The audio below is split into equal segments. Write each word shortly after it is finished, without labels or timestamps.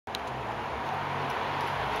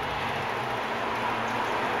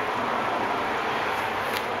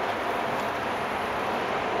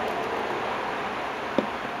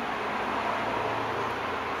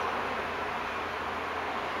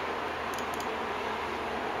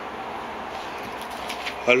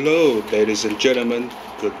Hello, ladies and gentlemen.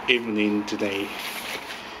 Good evening today.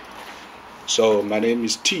 So my name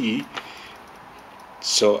is T.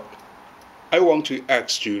 So I want to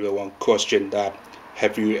ask you the one question that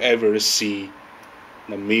have you ever seen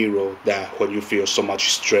in the mirror that when you feel so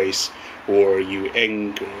much stress or you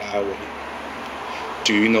anger that way?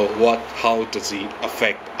 Do you know how does it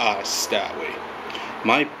affect us that way?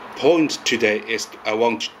 My point today is I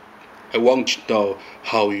want to know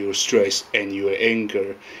how your stress and your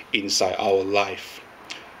anger inside our life.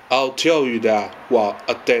 I'll tell you that what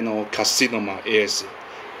adenocarcinoma is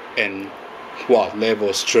and what level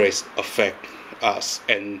of stress affect us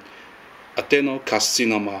and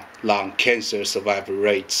adenocarcinoma lung cancer survival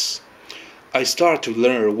rates. I start to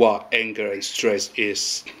learn what anger and stress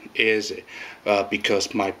is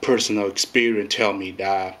because my personal experience tell me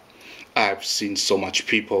that I've seen so much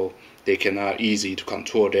people they cannot easy to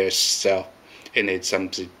control themselves and it's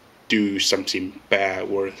do something bad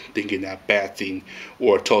or thinking a bad thing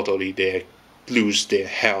or totally they lose their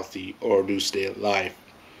healthy or lose their life.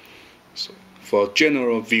 So for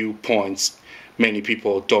general viewpoints, many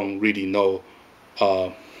people don't really know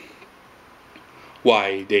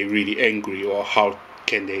why they really angry or how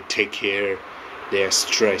can they take care their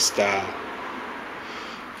stress down.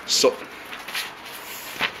 So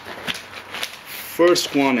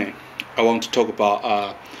first one, I want to talk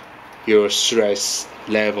about your stress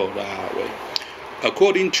level that way.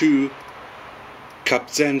 According to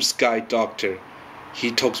Kapzemsky doctor,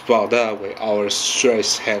 he talks about that way. Our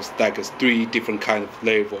stress has like three different kind of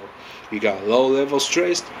level. You got low level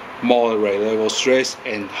stress, moderate level stress,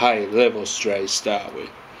 and high level stress that way.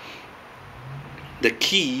 The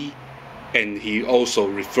key, and he also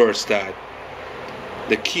refers that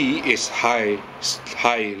the key is high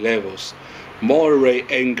levels.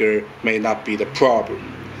 Moderate anger may not be the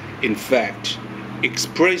problem. In fact,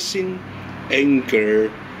 expressing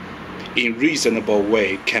anger in reasonable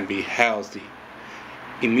way can be healthy.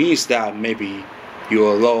 It means that maybe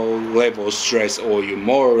your low level stress or your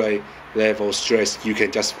moderate level stress you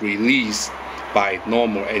can just release by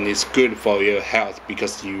normal and it's good for your health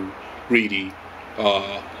because you really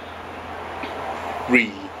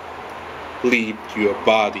relieve your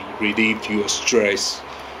body, relieve your stress.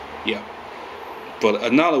 Yeah. But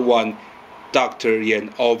another one, Dr.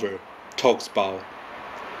 Yan Over talks about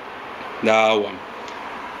that one.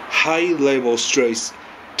 High level stress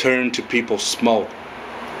turn to people smoke,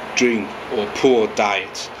 drink, or poor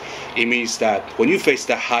diet. It means that when you face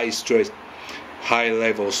the high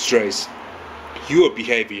level stress, your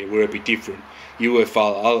behavior will be different. You will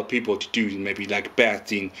follow other people to do maybe like bad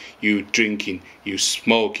thing. You drinking, you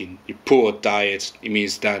smoking, you poor diet. It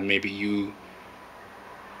means that maybe you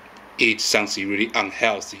eat something really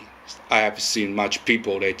unhealthy. I have seen much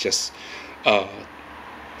people that just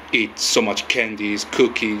eat so much candies,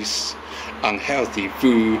 cookies, unhealthy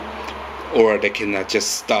food, or they cannot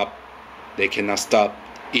just stop. They cannot stop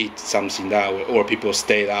eat something that way, or people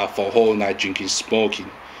stay out for a whole night drinking, smoking.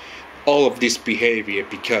 All of this behavior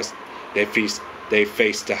because they face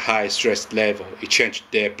the high stress level. It changed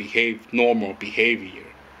their normal behavior.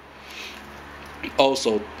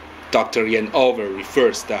 Also, Dr. Yan Over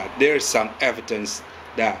refers that there is some evidence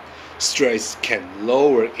that stress can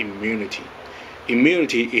lower immunity.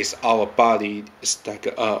 Immunity is our body like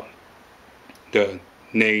the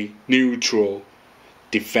neutral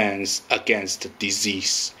defense against the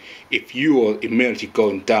disease. If your immunity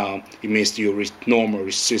going down, it means your normal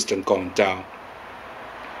resistance going down,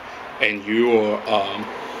 and your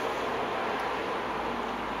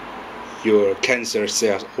cancer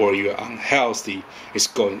cells or your unhealthy is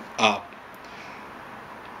going up.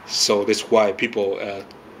 So that's why people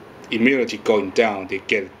immunity going down, they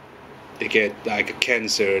get like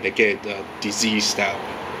cancer, they get disease that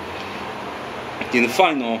way. In the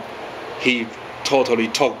final, he totally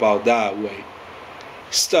talked about that way.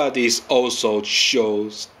 Studies also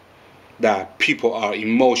shows that people are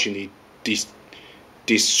emotionally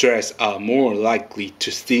distressed are more likely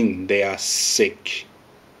to think they are sick.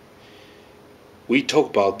 We talk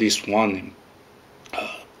about this one.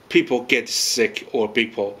 People get sick or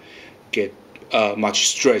people get much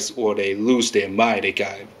stress or they lose their mind, they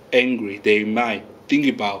get angry, they might think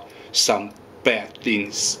about some bad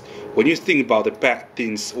things. When you think about the bad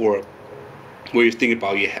things or when you think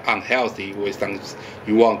about you're unhealthy or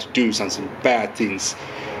you want to do something bad things,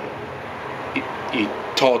 it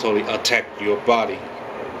totally attacks your body.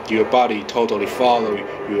 Your body totally follow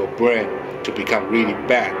your brain to become really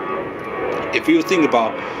bad. If you think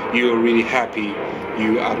about you're really happy,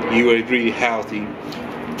 you are really healthy,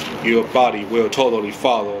 your body will totally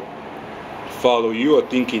follow your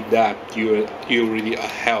thinking that you're really a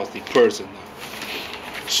healthy person.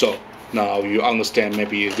 So now you understand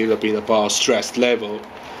maybe a little bit about stress level.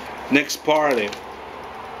 Next part,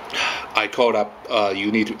 I call up.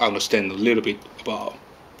 You need to understand a little bit about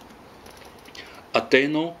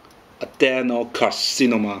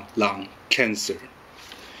adenocarcinoma lung cancer.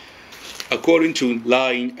 According to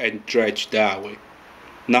Lyon and Dredge Dawei,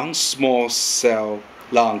 non-small cell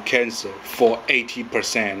lung cancer for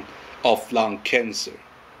 80% of lung cancer,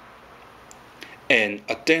 and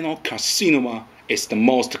adenocarcinoma is the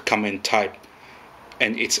most common type,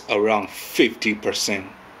 and it's around 50%.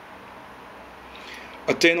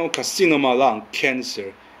 Adenocarcinoma lung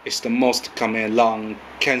cancer is the most common lung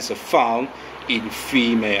cancer found in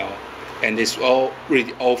female, and is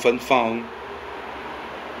really often found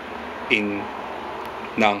in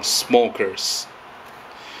non-smokers.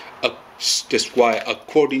 That's why,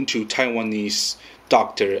 according to Taiwanese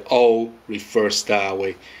Dr. O refers that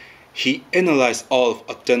way, he analyzed all of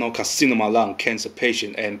adenocarcinoma lung cancer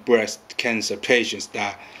patients and breast cancer patients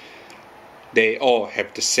that they all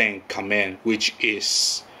have the same command, which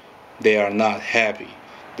is they are not happy,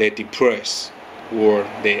 they're depressed, or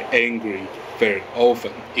they're angry very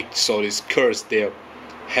often. So it's curse their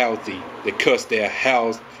healthy, they curse their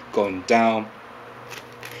health going down.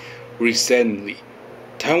 Recently,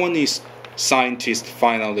 Taiwanese scientists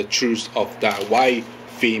find out the truth of that why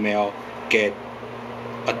female get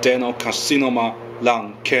adenocarcinoma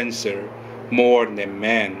lung cancer more than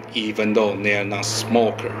men, even though they are not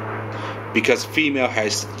smoker. Because female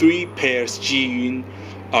has 3 pairs gene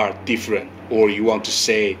are different, or you want to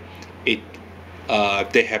say it,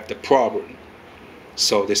 they have the problem.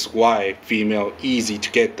 So that's why female easy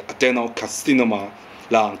to get adenocarcinoma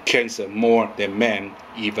lung cancer more than men,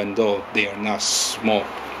 even though they are not smoked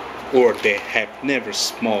or they have never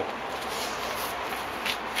smoked.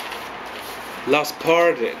 Last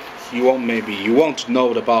part, you want to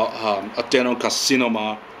know about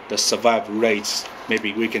adenocarcinoma, the survival rates.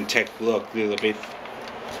 Maybe we can take a look a little bit.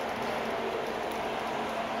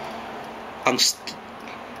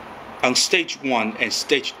 On stage 1 and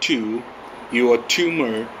stage 2, your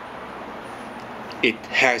tumor, it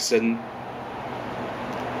hasn't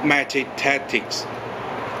metastatic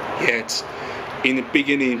yet. In the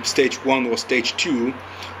beginning, stage 1 or stage 2,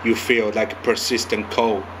 you feel like a persistent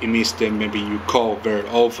cold. It means that maybe you cold very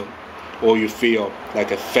often, or you feel like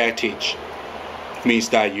a fatigue. It means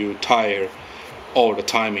that you're tired all the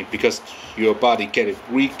time because your body getting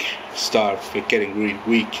weak, start getting really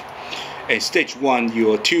weak. And stage 1,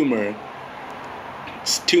 your tumor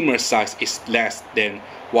size is less than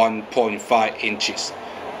 1.5 inches.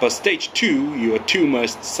 But stage 2, your tumor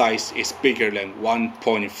size is bigger than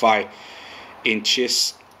 1.5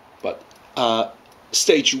 inches. But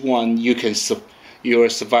stage 1, your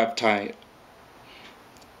survival time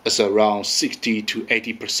is around 60 to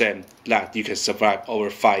 80%. That you can survive over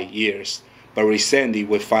 5 years. But recently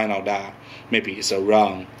we find out that maybe it's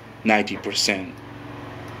around 90%.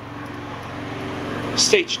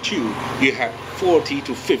 Stage 2, you have 40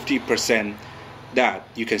 to 50% that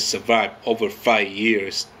you can survive over 5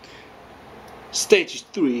 years. Stage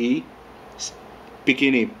 3,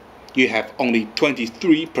 beginning, you have only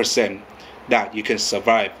 23% that you can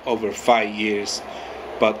survive over 5 years.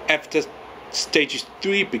 But after stage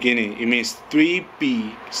 3 beginning, it means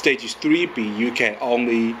 3B, stages 3B, you can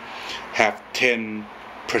only have 10%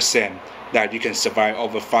 that you can survive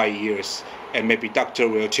over 5 years. And maybe doctor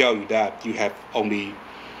will tell you that you have only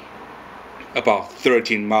about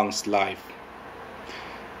 13 months life.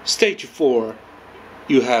 Stage 4,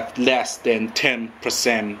 you have less than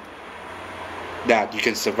 10% that you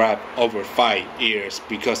can survive over 5 years,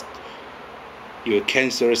 because your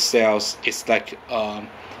cancer cells is like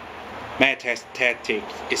metastatic,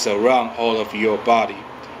 it's around all of your body.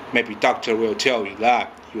 Maybe doctor will tell you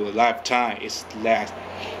that your lifetime is less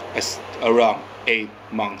as around 8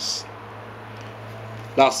 months.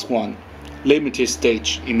 Last one, limited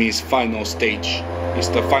stage, it means final stage. It's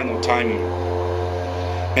the final timing.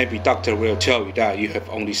 Maybe doctor will tell you that you have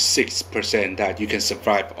only 6% that you can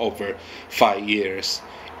survive over 5 years.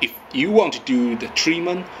 If you want to do the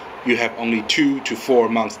treatment, you have only 2 to 4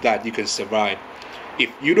 months that you can survive.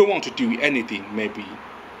 If you don't want to do anything, maybe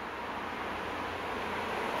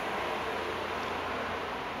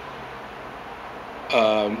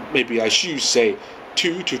I should say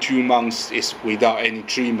 2 to 2 months is without any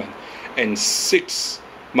treatment, and 6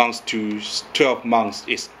 months to 12 months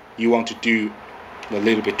is you want to do a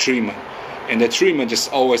little bit treatment. And the treatment is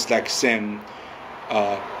always like same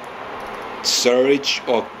surgery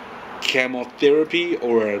or chemotherapy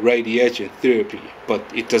or radiation therapy, but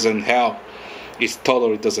it doesn't help. It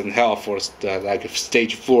totally doesn't help for the like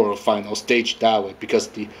stage 4 or final stage that way, because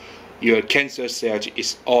the your cancer cells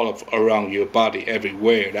is all of around your body,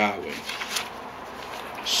 everywhere that way.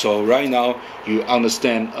 So right now you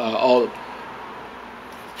understand all.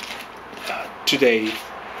 Today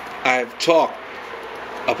I have talked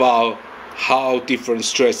about how different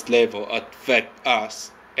stress level affect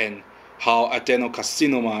us and how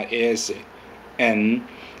adenocarcinoma is and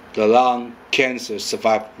the lung cancer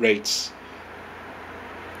survival rates.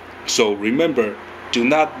 So remember, do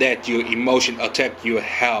not let your emotion attack your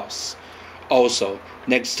health. Also,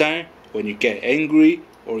 next time when you get angry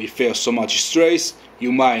or you feel so much stress,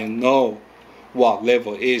 you might know what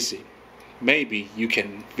level is it. Maybe you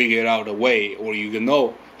can figure out a way, or you can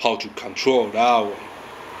know how to control that way.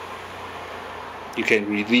 You can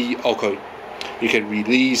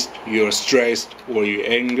release your stress or your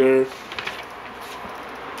anger.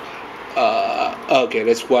 Okay,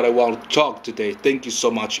 that's what I want to talk today. Thank you so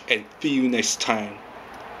much and see you next time.